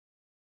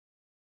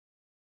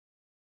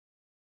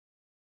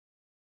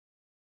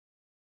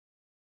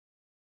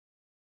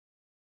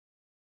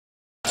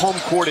home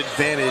court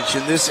advantage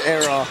in this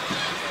era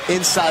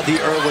inside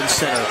the Erwin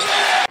Center.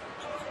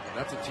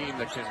 That's a team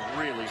that can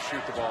really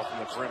shoot the ball from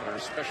the perimeter,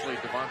 especially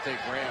Devontae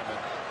Graham and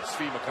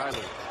Svi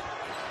Mykhailiuk.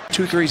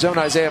 2-3 zone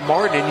Isaiah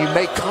Martin, and you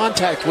make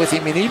contact with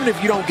him, and even if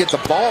you don't get the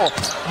ball,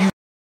 you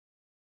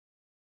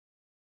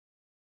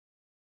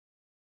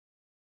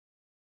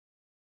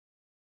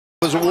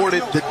was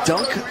awarded the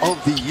dunk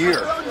of the year.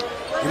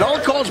 In all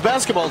college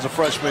basketball as a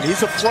freshman,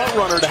 he's a front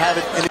runner to have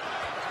it.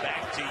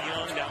 Back to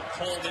Young, now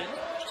Coleman.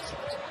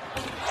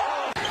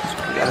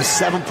 We got a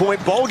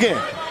 7-point ball game.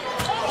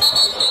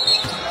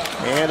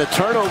 And a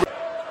turnover.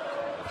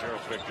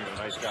 Gerald Victor did a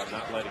nice job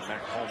not letting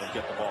Matt Coleman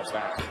get the ball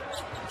back.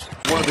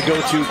 One of the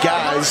go-to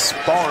guys,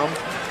 Barham,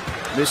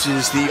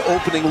 misses the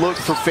opening look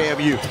for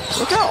FAMU.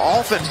 look how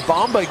often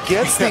Bamba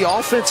gets the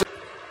offensive.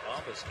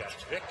 Bamba's got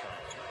Vic on.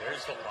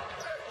 There's the lob.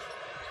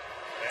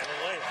 And a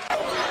layup.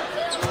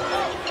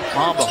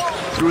 Bamba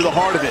through the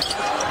heart of it.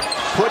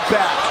 Put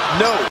back,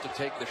 no. To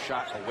take the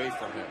shot away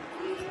from him.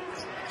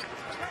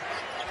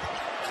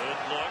 Good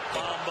look,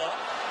 Bamba.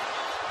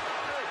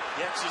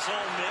 Gets his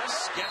own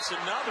miss, gets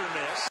another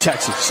miss.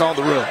 Texas on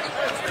the road.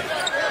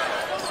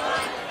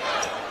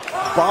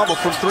 Bamba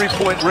from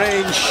three-point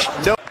range,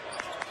 no.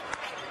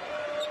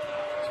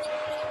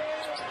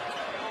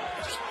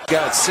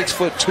 Got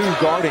 6'2"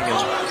 guarding him.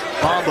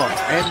 Bamba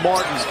and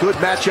Martin, good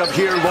matchup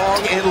here,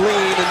 long and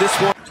lean, and this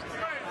one.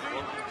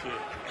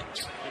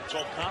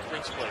 Until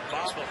conference play,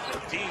 Bamba for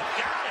D.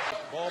 Got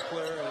it. Ball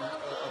player in a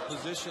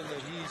position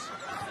that he's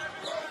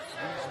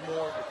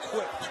more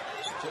equipped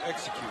to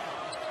execute.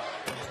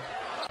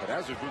 But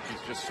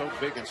Azubuike's just so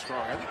big and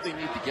strong. I think they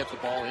need to get the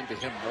ball into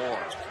him more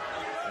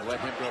and let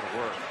him go to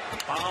work.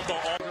 Bamba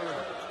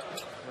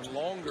And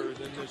longer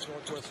than this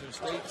Northwestern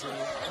State team.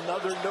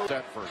 Another note.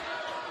 Set for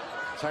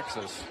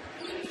Texas.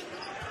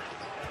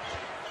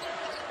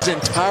 His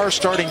entire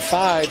starting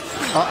five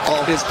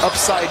is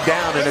upside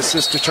down and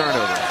assist to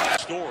turnover.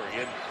 story,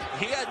 and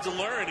he had to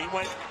learn. He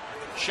went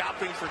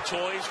shopping for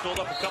toys, filled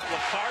up a couple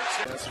of carts.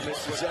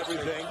 Misses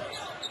everything.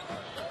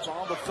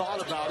 Bamba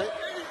thought about it.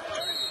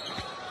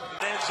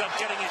 Ends up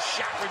getting his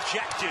shot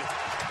rejected.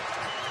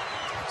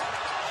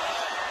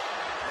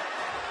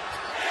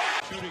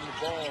 Shooting the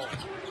ball.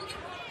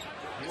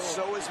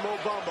 So is Mo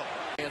Bamba.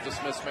 Kansas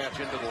mismatch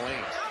into the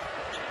lane.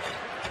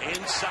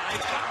 Inside,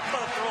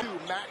 Bamba throw.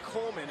 Matt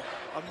Coleman,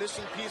 a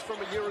missing piece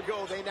from a year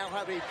ago. They now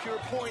have a pure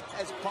point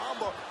as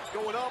Bamba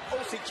going up.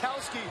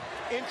 Osikowski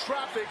in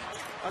traffic.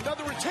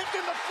 Another attempt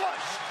in the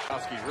flush.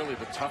 Osikowski's really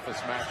the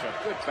toughest matchup.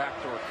 Good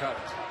backdoor cut.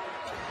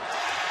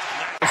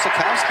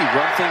 Osikowski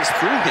run things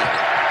through him.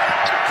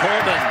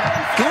 Coleman,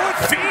 good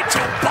feed to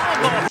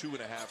Bamba.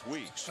 2.5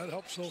 weeks. That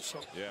helps also.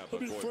 Yeah,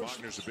 but boy,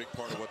 Wagner's a big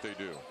part of what they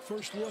do.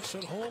 First loss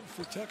at home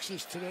for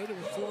Texas today to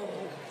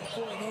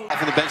 4-0.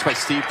 Off on the bench by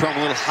Steve Prohm. A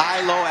little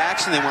high-low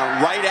action. They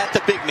went right at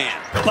the big man.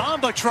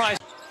 Bamba tries.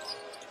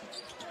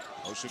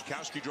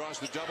 Osikowski draws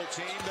the double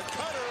team. The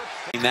cutter.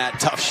 In that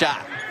tough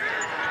shot.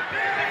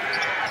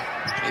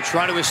 They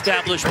try to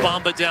establish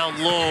Bamba down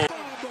low.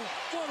 Bamba,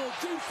 what a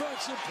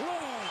defensive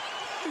play.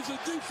 He's a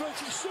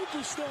defensive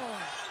superstar.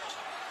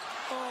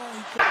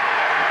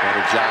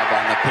 Better job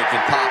on the pick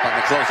and pop on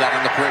the closeout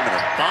on the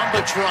perimeter.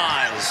 Bamba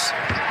tries.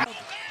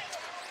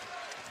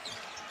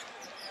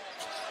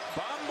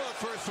 Bamba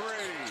for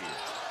three.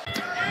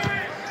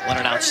 What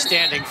an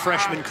outstanding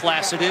freshman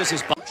class it is.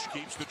 Coach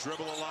keeps the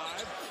dribble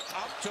alive.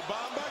 Up to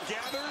Bamba,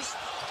 gathers.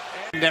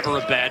 Never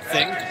a bad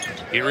thing.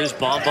 Here is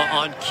Bamba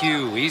on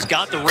cue. He's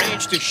got the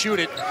range to shoot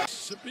it.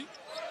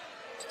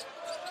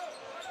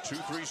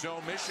 2-3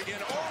 zone,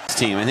 Michigan.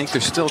 Team, I think they're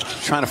still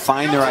trying to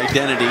find their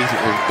identity.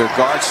 Their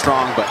guard's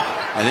strong, but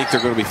I think they're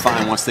going to be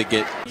fine once they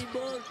get.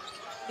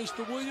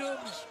 Mr.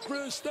 Williams,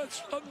 Chris,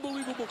 that's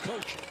unbelievable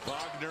coaching.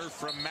 Wagner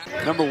from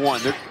Matt. Number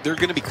one, they're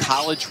going to be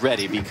college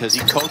ready because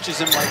he coaches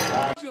them like.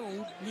 He's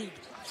going to need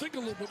to think a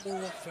little bit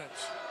more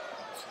offense.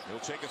 He'll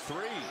take a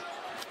three.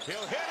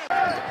 He'll hit it.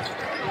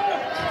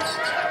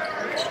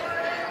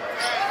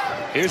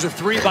 Here's a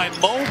three by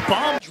Mo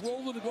Bamba. He's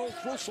rolling to go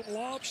throw some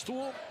lobs to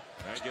him.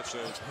 That gets a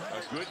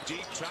good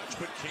deep touch,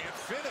 but can't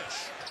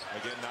finish.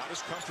 Again, not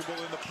as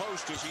comfortable in the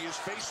post as he is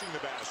facing the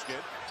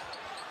basket.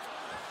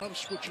 I'm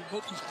switching.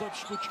 Both these clubs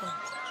switch on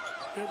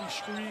every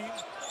screen.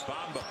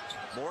 Bamba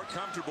more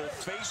comfortable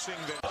facing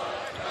the.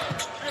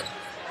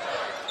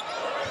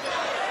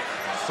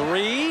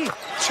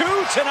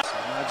 3-2 tonight.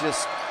 Not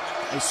just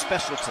a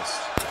specialist.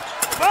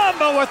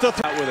 Bamba with the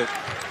Out with it.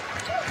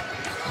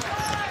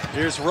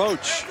 Here's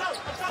Roach.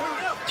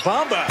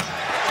 Bamba.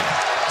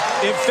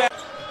 In fact,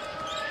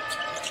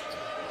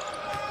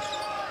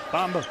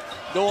 Bamba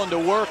going to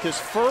work his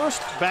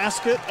first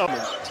basket of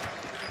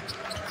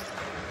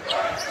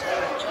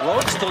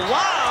Roach the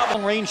lob.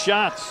 Long range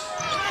shots.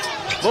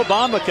 Mo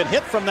Bamba can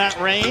hit from that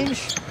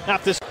range.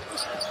 Not this.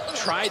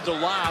 Tried the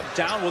lob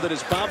down with it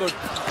as Bamba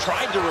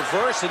tried to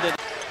reverse and then.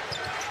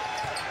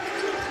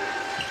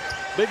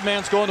 Big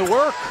man's going to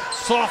work.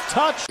 Soft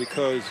touch.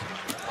 Because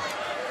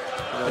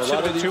That should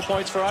have been 2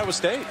 points for Iowa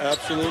State.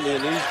 absolutely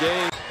in these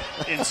games.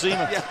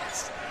 Enzema.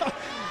 Yes.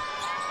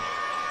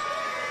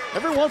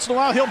 Every once in a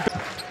while, he'll...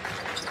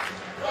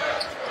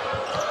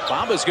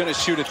 Bamba's going to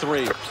shoot a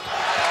three.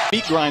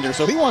 Beat grinder,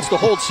 so he wants to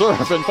hold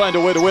serve and find a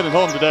way to win at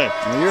home today.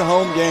 Now, your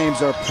home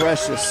games are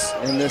precious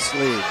in this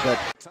league, but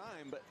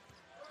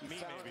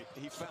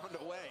he found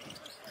a way.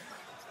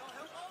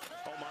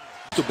 Oh my.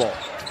 The ball.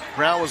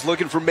 Brown was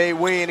looking for May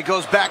Wayne. It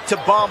goes back to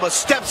Bamba.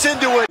 Steps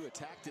into it.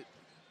 Attacked it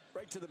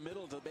right to the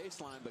middle of the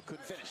baseline, but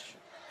couldn't finish.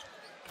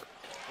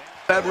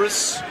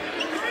 Febris.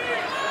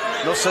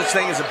 No such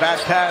thing as a bad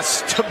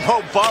pass to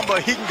Mo Bamba.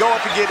 He can go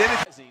up and get in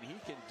it. He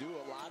can do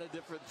a lot of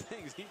different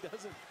things. He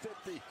doesn't fit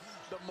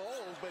the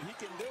mold, but he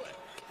can do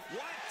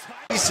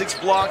it. 6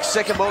 blocks,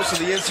 second most of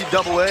the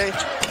NCAA.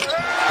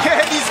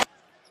 Yeah, he's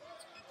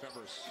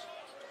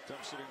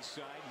Dumps it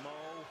inside. Mo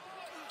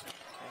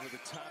over the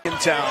top. in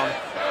town.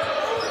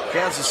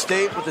 Kansas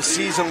State with a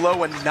season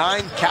low in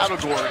 9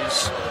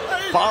 categories.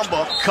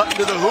 Bamba cutting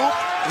to the hoop.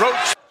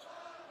 Roach.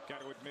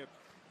 Got to admit,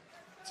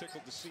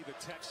 tickled to see that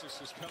Texas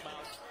has come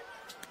out.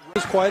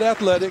 It's quite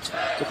athletic,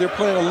 but they're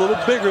playing a little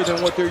bigger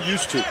than what they're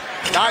used to.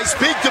 Nice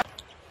big.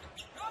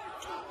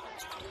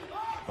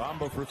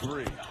 Bamba for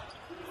 3.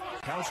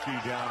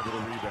 Kowski down to the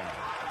rebound.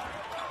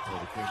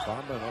 Between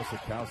Bamba and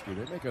Osikowski,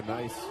 they make a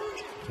nice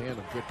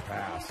tandem, good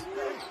pass.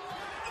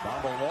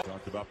 Bamba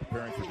talked about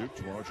preparing for Duke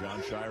tomorrow.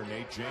 John Shire,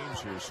 Nate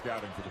James here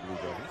scouting for the Blue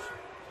Devils.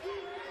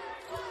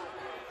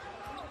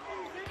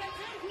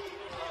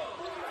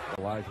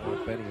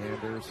 Elijah, Benny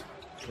Anders.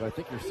 But I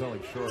think you're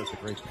selling short the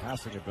great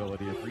passing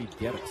ability of Reed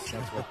Geddes.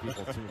 That's what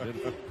people tuned in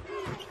for.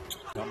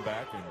 Come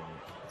back and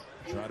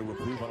try to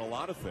improve on a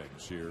lot of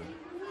things here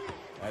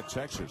at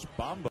Texas.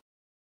 Bamba.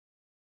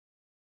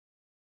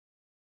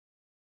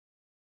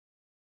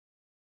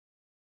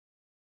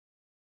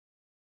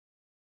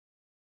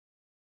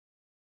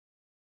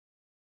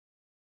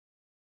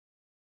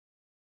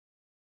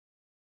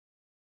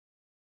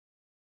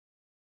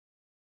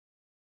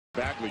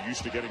 Bagley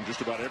used to getting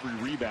just about every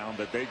rebound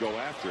that they go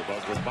after,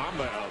 but with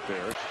Bamba out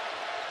there.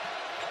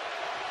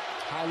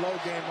 High low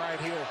game right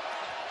here.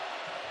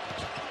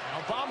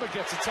 Now Bamba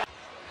gets it.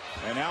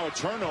 And now a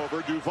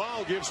turnover.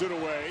 Duval gives it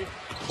away.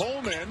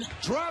 Coleman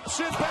drops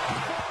it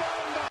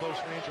back. Close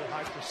range or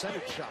high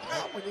percentage shot.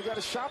 Not when you got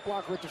a shot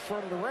blocker at the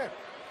front of the rim.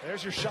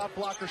 There's your shot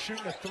blocker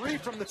shooting a 3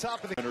 from the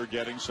top of the.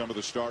 Getting some of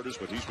the starters,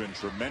 but he's been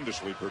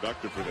tremendously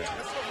productive for them.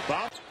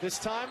 Bob. This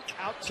time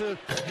out to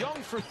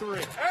Young for 3.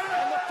 And the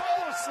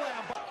follow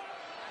slam.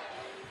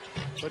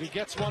 But he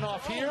gets one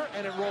off here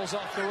and it rolls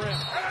off the rim.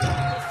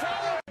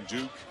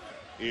 Duke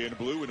in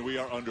blue, and we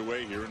are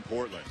underway here in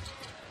Portland.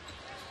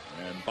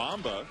 And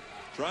Bamba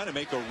trying to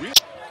make a real.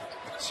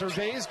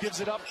 Surveys,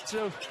 gives it up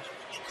to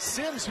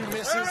Sims, who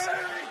misses.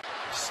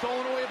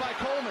 Stolen away by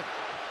Coleman.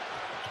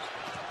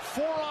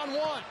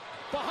 4-on-1.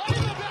 Behind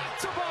the back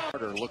to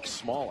Bamba. Looks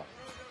smaller.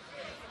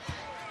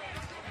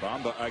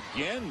 Bamba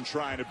again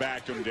trying to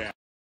back him down.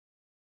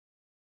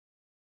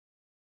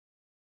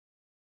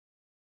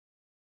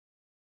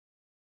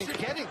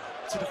 Getting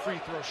to the free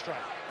throw strike.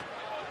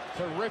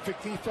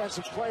 Terrific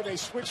defensive play. They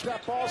switched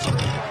that ball screen.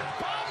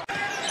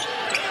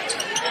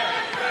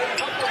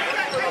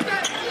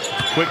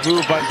 Quick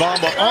move by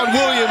Bamba on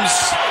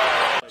Williams.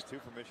 2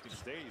 for Michigan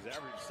State. He's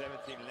averaging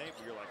 17 and 8,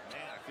 but you're like,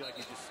 man, I feel like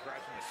he's just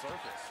scratching the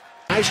surface.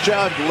 Nice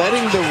job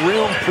letting the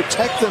rim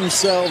protect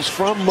themselves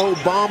from Mo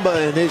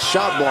Bamba and his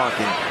shot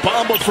blocking.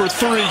 Bamba for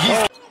 3.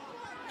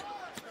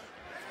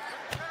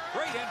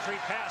 Great entry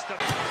pass to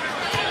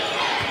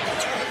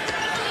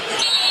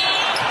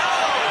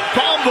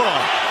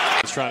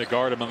Bamba. He's trying to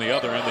guard him on the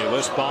other end. They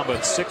list Bamba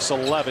at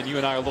 6'11". You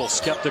and I are a little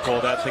skeptical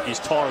of that. I think he's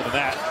taller than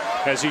that.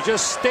 As he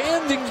just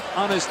standing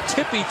on his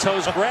tippy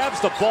toes, grabs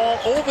the ball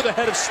over the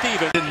head of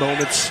Steven. In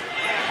moments.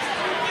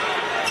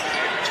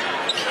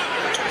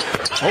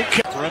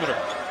 Okay. Perimeter.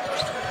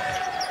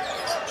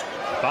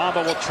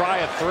 Bamba will try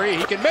a 3.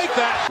 He can make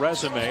that.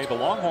 Resume. The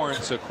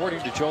Longhorns,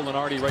 according to Joe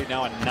Lenardi, right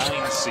now a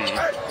 9 seed.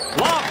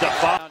 Lob to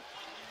Bamba.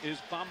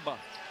 Is Bamba.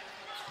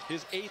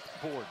 His 8th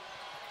board.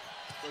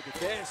 Look at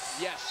this.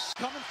 Yes.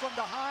 Coming from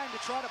behind to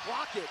try to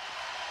block it.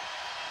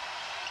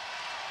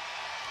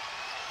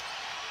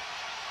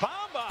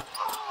 Bamba.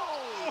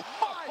 Oh,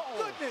 my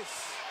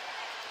goodness.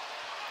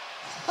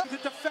 The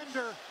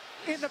defender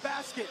in the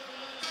basket.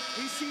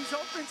 He sees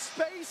open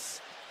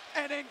space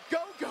and then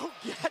go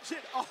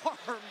gadget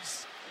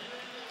arms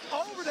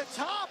over the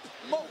top.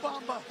 Mo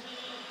Bamba.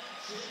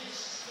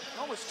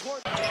 Almost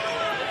toward.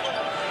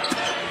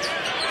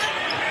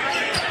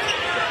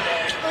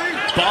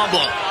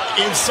 Bamba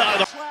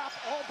inside. Trap,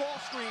 all ball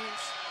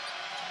screens.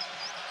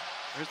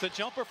 There's the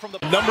jumper from the.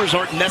 Numbers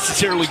aren't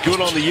necessarily good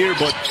on the year,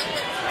 but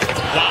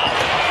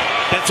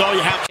wow, that's all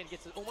you have.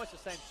 Gets almost the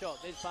same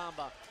shot. There's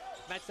Bamba.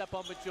 Matched up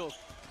on Majul.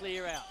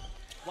 Clear out.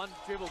 One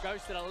dribble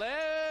goes to the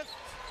left.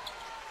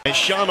 And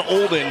Sean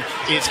Olden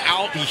is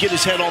out. He hit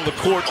his head on the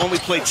court. Only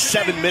played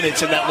 7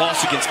 minutes in that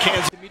loss against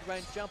Kansas. The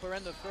mid-range jumper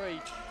and the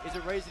 3 is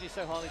a reason he's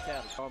so highly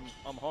touted.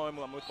 I'm home.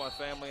 I'm with my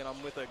family, and I'm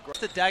with a. It's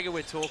the dagger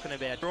we're talking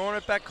about. Drawing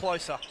it back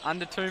closer.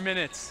 Under 2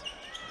 minutes.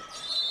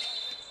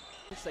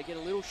 They get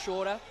a little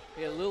shorter,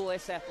 they get a little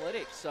less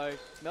athletic. So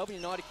Melbourne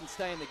United can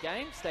stay in the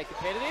game, stay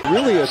competitive.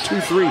 Really a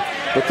 2-3,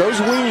 but those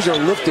wings are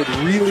lifted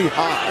really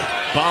high.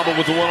 Bamba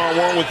with the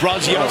one-on-one with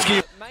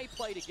Bronziowski. May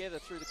play together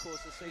through the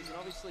course of the season.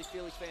 Obviously,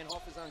 Felix Van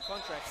Hoff is on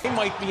contract. He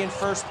might be in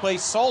first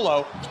place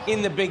solo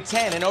in the Big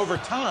Ten, and over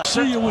time.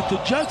 See you with the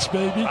Jets,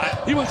 baby.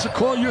 He wants to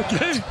call your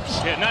games.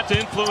 Yeah, not to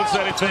influence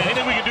anything.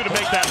 Anything we can do to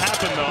make that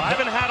happen, though. I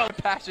haven't had a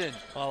passion.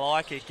 I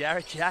like it.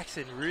 Garrett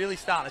Jackson really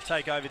starting to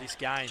take over this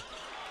game.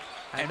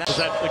 And is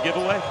that a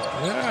giveaway?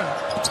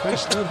 Yeah, they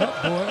stood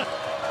up, boy.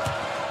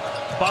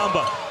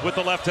 Bamba with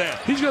the left hand.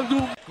 He's going to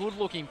do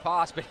Good-looking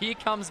pass, but here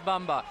comes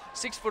Bamba.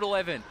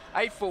 6'11",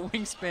 8-foot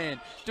wingspan,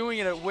 doing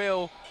it at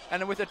will,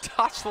 and with a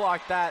touch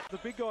like that. The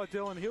big guy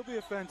Dylan, he'll be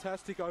a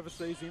fantastic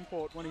overseas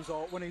import when he's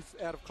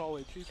out of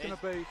college. He's going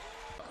to be.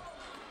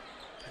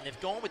 And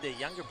they've gone with their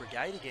younger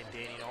brigade again,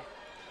 Danny.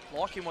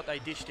 Liking what they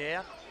dished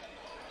out.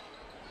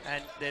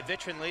 And their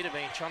veteran leader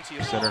being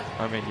Chauncey. Center.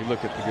 I mean, you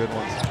look at the good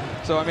ones.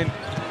 So, I mean,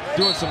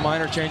 doing some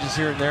minor changes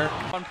here and there.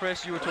 One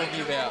press you were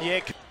talking about.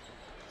 Yeah.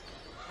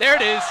 There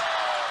it is.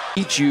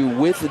 Beat you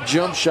with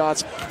jump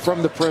shots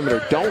from the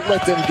perimeter. Don't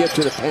let them get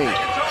to the paint.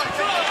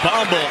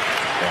 Bamba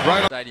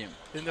right on stadium.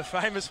 In the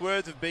famous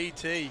words of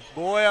BT,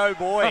 boy oh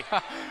boy.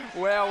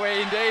 Well, we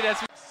indeed. That's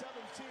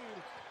 17.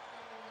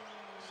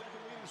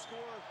 Second leading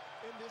scorer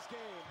in this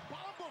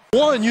game.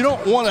 One, you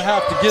don't want to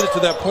have to get it to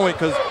that point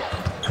because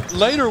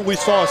later we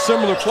saw a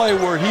similar play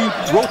where he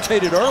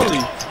rotated early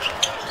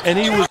and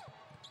he was.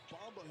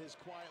 Bamba has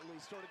quietly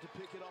started to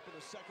pick it up in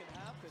the second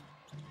half.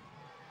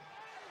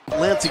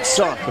 Atlantic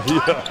Sun.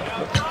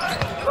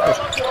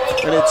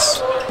 And it's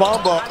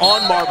Bamba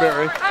on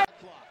Marbury. Bamba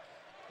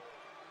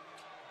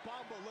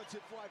lets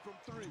it fly from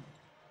 3.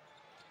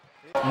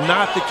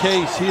 Not the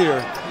case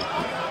here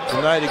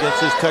tonight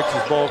against this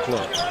Texas ball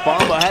club.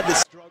 Bamba had to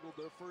struggle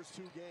their first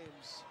 2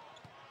 games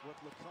with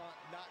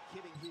LeConte not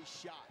hitting his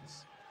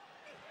shots.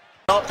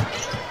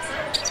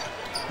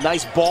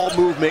 Nice ball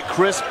movement,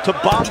 crisp to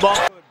Bamba.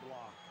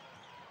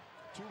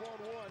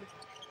 2-on-1.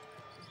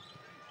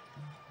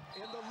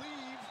 In the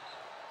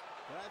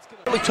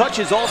lead. He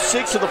touches all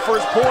 6 of the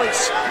first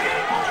points.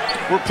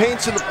 We're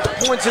painting the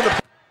points in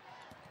the.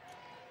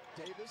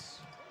 Davis.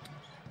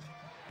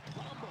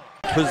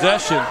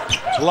 Possession.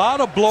 A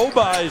lot of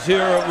blow-bys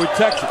here with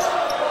Texas.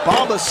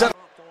 Bamba set.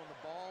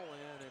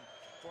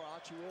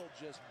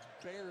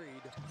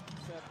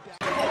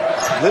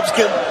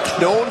 Lipscomb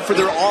known for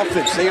their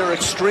offense. They are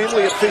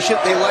extremely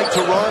efficient. They like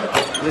to run.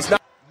 It's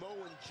not Mo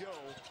and Joe.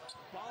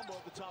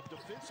 Bamba, the top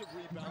defensive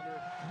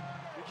rebounder.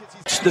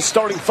 The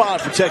starting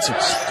 5 for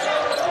Texas.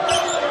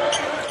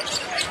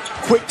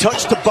 Quick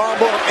touch to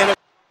Bamba and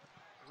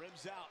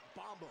rims out.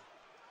 Bamba,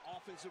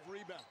 offensive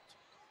rebound.